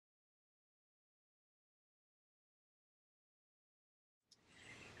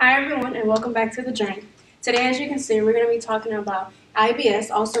Hi everyone and welcome back to the journey. Today, as you can see, we're going to be talking about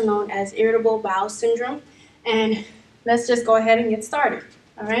IBS, also known as Irritable Bowel Syndrome, and let's just go ahead and get started.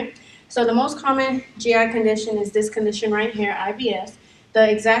 Alright, so the most common GI condition is this condition right here, IBS.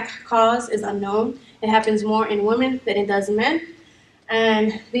 The exact cause is unknown. It happens more in women than it does men,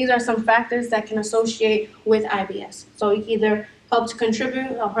 and these are some factors that can associate with IBS. So it either help to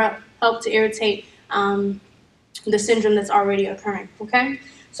contribute or help to irritate the syndrome that's already occurring, okay?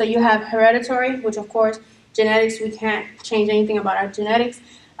 So you have hereditary, which of course, genetics, we can't change anything about our genetics.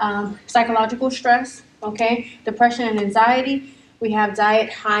 Psychological stress, okay? Depression and anxiety. We have diet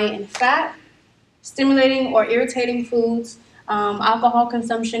high in fat, stimulating or irritating foods, alcohol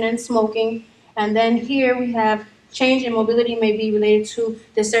consumption and smoking. And then here we have change in mobility may be related to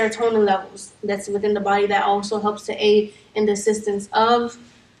the serotonin levels that's within the body that also helps to aid in the assistance of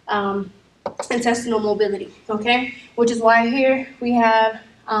intestinal mobility, okay? Which is why here we have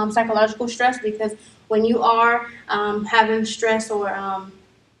psychological stress, because when you are having stress or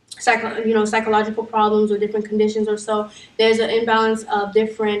psychological problems or different conditions or so, there's an imbalance of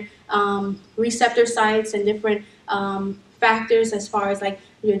different receptor sites and different factors as far as like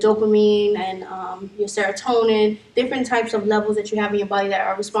your dopamine and your serotonin, different types of levels that you have in your body that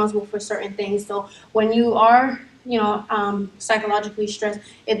are responsible for certain things. So when you are psychologically stressed,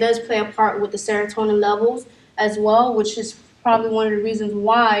 it does play a part with the serotonin levels as well, which is probably one of the reasons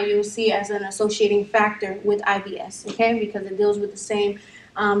why you'll see as an associating factor with IBS, okay? Because it deals with the same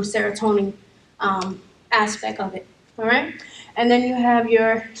serotonin aspect of it, all right? And then you have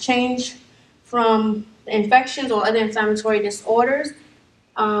your change from infections or other inflammatory disorders,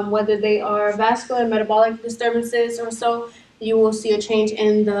 whether they are vascular and metabolic disturbances or so, you will see a change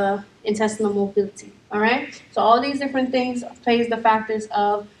in the intestinal mobility, all right? So all these different things plays the factors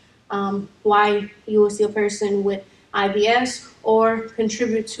of why you will see a person with IBS or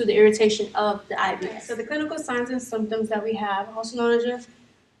contribute to the irritation of the IBS. So the clinical signs and symptoms that we have, also known as just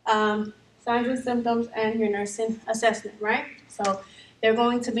signs and symptoms and your nursing assessment, right? So they're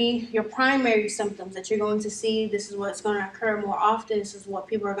going to be your primary symptoms that you're going to see. This is what's going to occur more often. This is what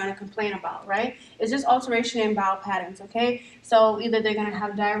people are going to complain about, right? It's just alteration in bowel patterns, okay? So either they're going to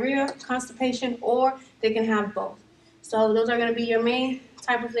have diarrhea, constipation, or they can have both. So those are going to be your main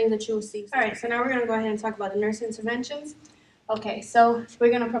type of things that you will see. All right, so now we're going to go ahead and talk about the nurse interventions. Okay, so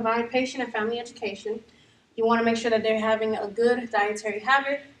we're going to provide patient and family education. You want to make sure that they're having a good dietary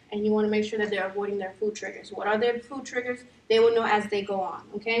habit, and you want to make sure that they're avoiding their food triggers. What are their food triggers? They will know as they go on,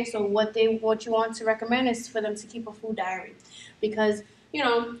 okay? So what you want to recommend is for them to keep a food diary, because,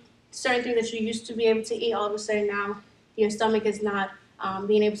 certain things that you used to be able to eat, all of a sudden now your stomach is not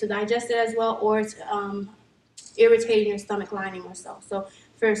being able to digest it as well, or it's irritating your stomach lining or so. So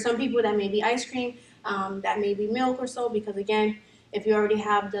for some people that may be ice cream, that may be milk or so, because again, if you already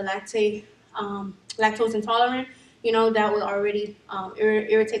have the lactose intolerant, that will already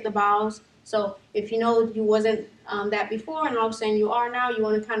irritate the bowels. So if you wasn't that before and all of a sudden you are now, you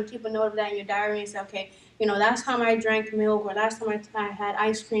want to kind of keep a note of that in your diary and say, okay, last time I drank milk or last time I had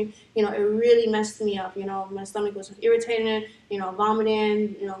ice cream, it really messed me up. My stomach was irritating,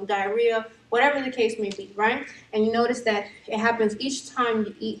 vomiting, diarrhea, whatever the case may be, right? And you notice that it happens each time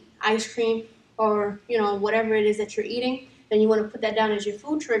you eat ice cream or, whatever it is that you're eating. Then you want to put that down as your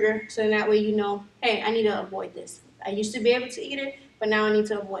food trigger, so that way hey, I need to avoid this. I used to be able to eat it, but now I need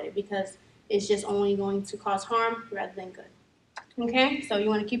to avoid it because it's just only going to cause harm rather than good. Okay, so you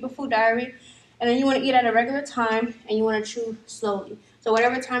want to keep a food diary, and then you want to eat at a regular time, and you want to chew slowly. So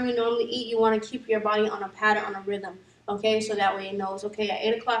whatever time you normally eat, you want to keep your body on a pattern, on a rhythm. Okay, so that way it knows, okay, at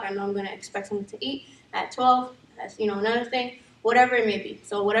 8 o'clock, I know I'm going to expect something to eat. At 12, that's, another thing, whatever it may be.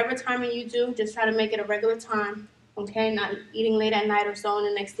 So whatever timing you do, just try to make it a regular time. Okay, not eating late at night or so, and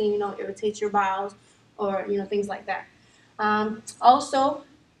the next thing irritates your bowels or things like that. Also,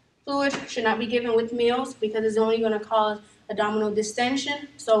 fluid should not be given with meals because it's only going to cause abdominal distension.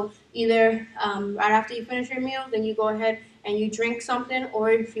 So either right after you finish your meal, then you go ahead and you drink something, or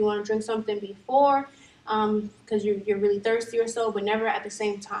if you want to drink something before, because you're really thirsty or so, but never at the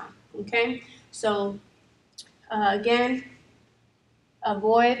same time. Okay, so again,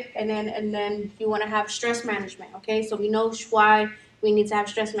 avoid, and then you want to have stress management. Okay, so we know why we need to have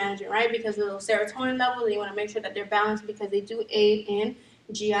stress management, right? Because of those serotonin levels, and you want to make sure that they're balanced because they do aid in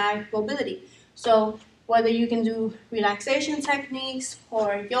GI mobility. So whether you can do relaxation techniques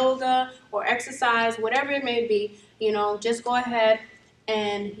or yoga or exercise, whatever it may be, just go ahead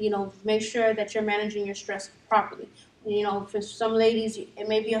and make sure that you're managing your stress properly. For some ladies, it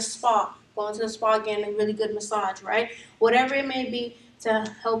may be a spa. Going to the spa, getting a really good massage, right? Whatever it may be to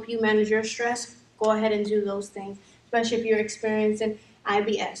help you manage your stress, go ahead and do those things, especially if you're experiencing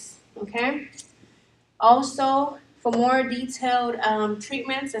IBS, okay? Also, for more detailed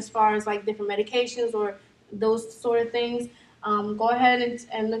treatments as far as like different medications or those sort of things, go ahead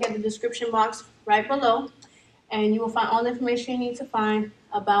and look at the description box right below, and you will find all the information you need to find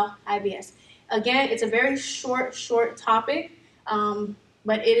about IBS. Again, it's a very short topic,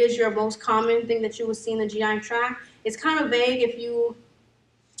 but it is your most common thing that you will see in the GI tract. It's kind of vague if you've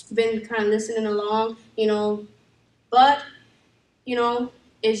been kind of listening along, but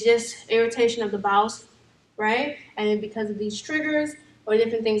it's just irritation of the bowels, right? And because of these triggers or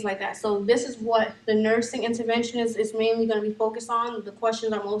different things like that. So this is what the nursing intervention is mainly going to be focused on. The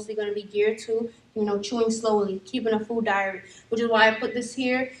questions are mostly going to be geared to, chewing slowly, keeping a food diary, which is why I put this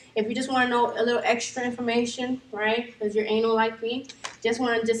here. If you just want to know a little extra information, right, because you're anal like me, just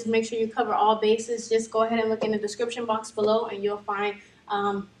want to just make sure you cover all bases, just go ahead and look in the description box below and you'll find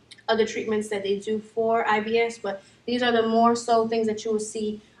other treatments that they do for IBS, but these are the more so things that you will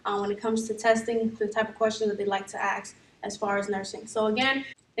see when it comes to testing, the type of questions that they like to ask as far as nursing. So again,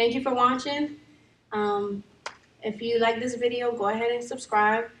 thank you for watching. If you like this video, go ahead and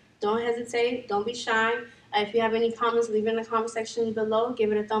subscribe. Don't hesitate. Don't be shy. If you have any comments, leave it in the comment section below.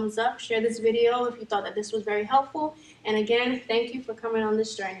 Give it a thumbs up. Share this video if you thought that this was very helpful. And again, thank you for coming on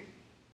this journey.